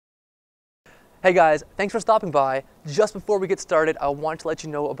Hey guys, thanks for stopping by. Just before we get started, I want to let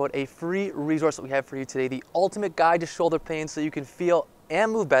you know about a free resource that we have for you today, the ultimate guide to shoulder pain so you can feel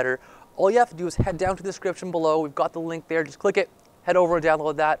and move better. All you have to do is head down to the description below. We've got the link there. Just click it, head over and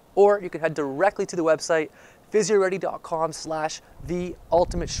download that, or you can head directly to the website,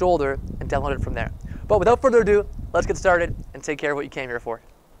 PhysioReady.com/theultimateshoulder and download it from there. But without further ado, let's get started and take care of what you came here for.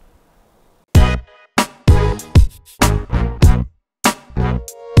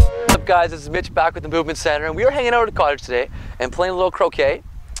 What's up guys, this is Mitch back with the Movement Center, and we were hanging out at the cottage today and playing a little croquet,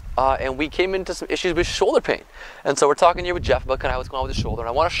 and we came into some issues with shoulder pain. And so we're talking here with Jeff about kind of what's going on with the shoulder, and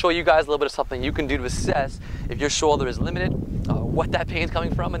I want to show you guys a little bit of something you can do to assess if your shoulder is limited, what that pain is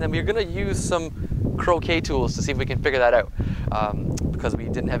coming from, and then we're going to use some croquet tools to see if we can figure that out, because we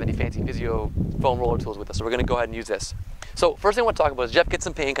didn't have any fancy physio foam roller tools with us, so we're going to go ahead and use this. So first thing I want to talk about is Jeff gets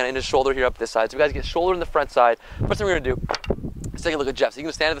some pain kind of in his shoulder here up this side. So you guys get shoulder in the front side. First thing we're going to do, let's take a look at Jeff. So you're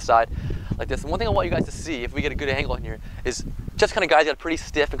going to stand to the side like this. And one thing I want you guys to see, if we get a good angle in here, is Jeff's kind of guy's got a pretty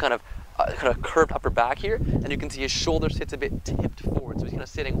stiff and kind of curved upper back here. And you can see his shoulder sits a bit tipped forward. So he's kind of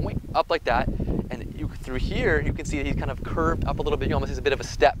sitting up like that. And through here, you can see that he's kind of curved up a little bit. He almost has a bit of a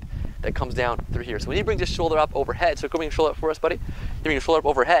step that comes down through here. So when he brings his shoulder up overhead, so bring your shoulder up for us, buddy. You bring your shoulder up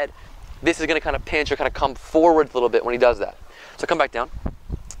overhead. This is going to kind of pinch or kind of come forward a little bit when he does that. So come back down.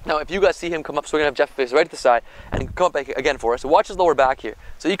 Now if you guys see him come up, so we're going to have Jeff face right at the side and come up back again for us. So watch his lower back here.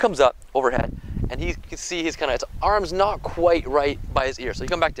 So he comes up overhead and you can see his arm's not quite right by his ear. So you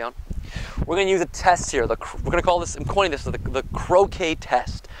come back down. We're going to use a test here. We're going to call this, I'm coining this, the croquet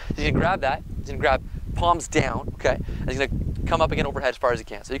test. So he's going to grab that. He's going to grab palms down, okay? And he's going to come up again overhead as far as he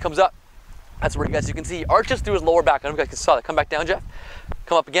can. So he comes up. That's where you can see he arches through his lower back. I don't know if you guys saw that. Come back down, Jeff.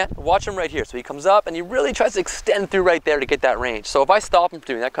 Come up again. Watch him right here. So he comes up and he really tries to extend through right there to get that range. So if I stop him from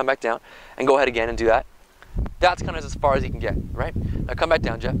doing that, come back down and go ahead again and do that. That's kind of as far as he can get, right? Now come back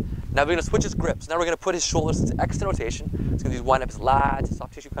down, Jeff. Now we're going to switch his grips. Now we're going to put his shoulders into extend rotation. It's going to wind up his lats, his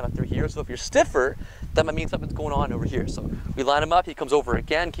soft tissue kind of through here. So if you're stiffer, that might mean something's going on over here. So we line him up. He comes over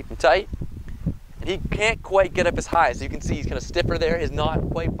again. Keep him tight. And he can't quite get up as high. So you can see he's kind of stiffer there. He's not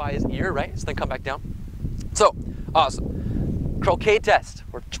quite by his ear, right? So then come back down. So, awesome. Croquet test.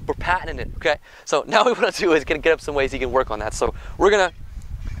 We're patenting it, okay? So now what we want to do is get up some ways he can work on that. So we're going to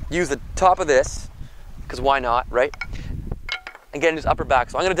use the top of this, because why not, right? And get in his upper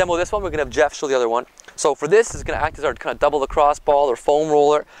back. So I'm going to demo this one. We're going to have Jeff show the other one. So for this, it's going to act as our kind of double lacrosse ball or foam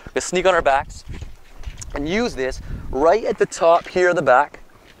roller. We're going to sneak on our backs and use this right at the top here of the back.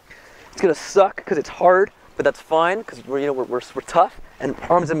 It's going to suck because it's hard, but that's fine because we're tough. And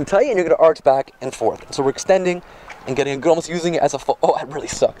arms in tight, and you're going to arch back and forth. So we're extending and getting almost using it as a oh, that really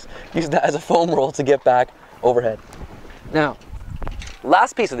sucks. Using that as a foam roll to get back overhead. Now,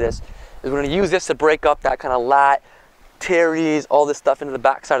 last piece of this is we're going to use this to break up that kind of lat, teres, all this stuff into the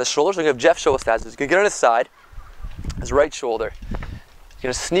back side of the shoulder. So we're going to have Jeff show us that. So he's going to get on his side, his right shoulder. He's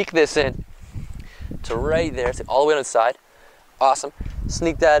going to sneak this in to right there, so all the way on his side. Awesome.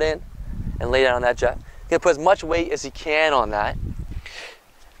 Sneak that in and lay down on that, Jeff. He's going to put as much weight as he can on that.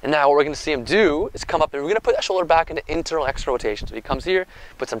 And now what we're going to see him do is come up and we're going to put that shoulder back into internal external rotation. So he comes here,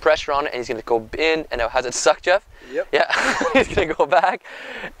 put some pressure on it, and he's going to go in. And now, how's it suck, Jeff? Yep. Yeah. He's going to go back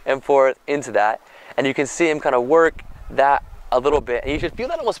and forth into that. And you can see him kind of work that a little bit. And you should feel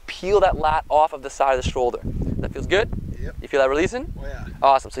that almost peel that lat off of the side of the shoulder. That feels good? Yep. You feel that releasing? Oh, yeah.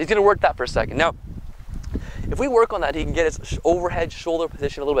 Awesome. So he's going to work that for a second. Now, if we work on that, he can get his overhead shoulder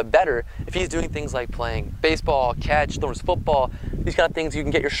position a little bit better. If he's doing things like playing baseball, catch, throwing his football, these kind of things, you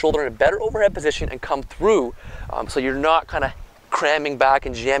can get your shoulder in a better overhead position and come through, so you're not kind of cramming back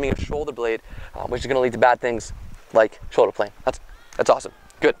and jamming your shoulder blade, which is going to lead to bad things like shoulder pain. That's awesome.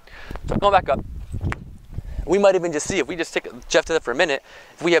 Good. So going back up, we might even just see, if we just take Jeff to that for a minute,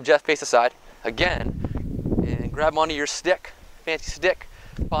 if we have Jeff face aside again and grab onto your stick, fancy stick,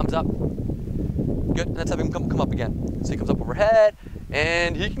 palms up. Good, and let's have him come up again. So he comes up overhead,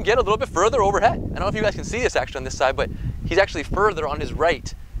 and he can get a little bit further overhead. I don't know if you guys can see this actually on this side, but he's actually further on his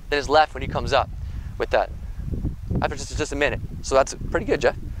right than his left when he comes up with that. After just a minute. So that's pretty good,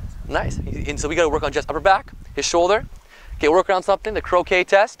 Jeff. Nice. And so we got to work on Jeff's upper back, his shoulder, work around something, the croquet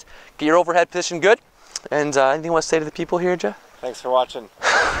test, get your overhead position good. And anything you want to say to the people here, Jeff? Thanks for watching.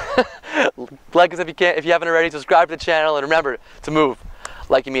 Like us if you haven't already, subscribe to the channel, and remember to move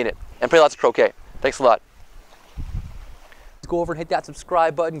like you mean it. And play lots of croquet. Thanks a lot. Let's go over and hit that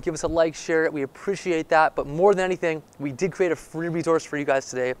subscribe button. Give us a like, share it. We appreciate that. But more than anything, we did create a free resource for you guys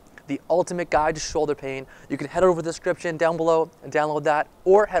today, the ultimate guide to shoulder pain. You can head over to the description down below and download that,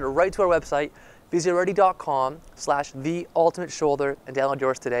 or head right to our website, PhysioReady.com/theultimateshoulder, and download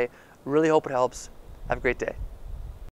yours today. Really hope it helps. Have a great day.